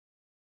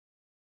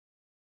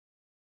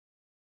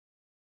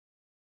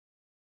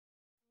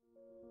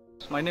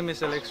My name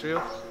is Alex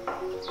Rio,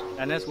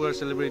 and as we're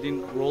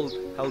celebrating World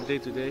Health Day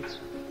today,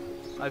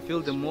 I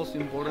feel the most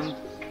important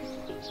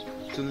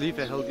to live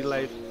a healthy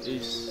life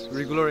is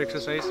regular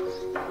exercise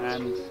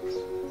and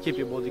keep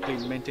your body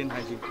clean, maintain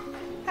hygiene.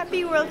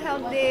 Happy World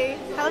Health Day.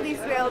 Health is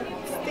wealth.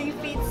 Stay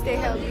fit, stay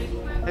healthy.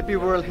 Happy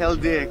World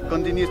Health Day.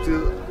 Continue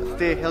to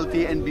stay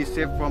healthy and be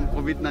safe from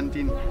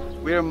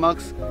COVID-19. Wear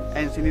masks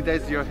and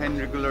sanitize your hand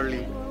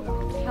regularly.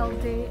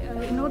 Health Day.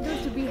 In order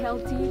to be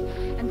healthy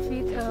and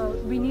fit,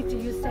 we need to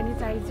use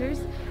sanitizers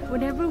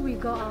whenever we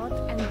go out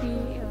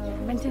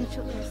and maintain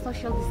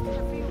social distance.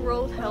 Happy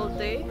World Health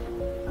Day.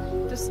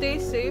 To stay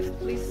safe,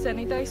 please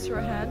sanitize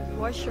your hand,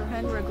 wash your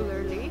hand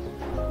regularly,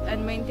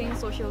 and maintain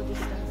social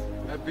distance.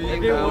 Happy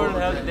World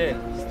Health Day.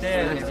 Stay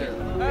healthy.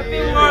 Happy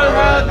World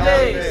Health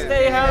Day.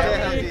 Stay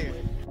healthy.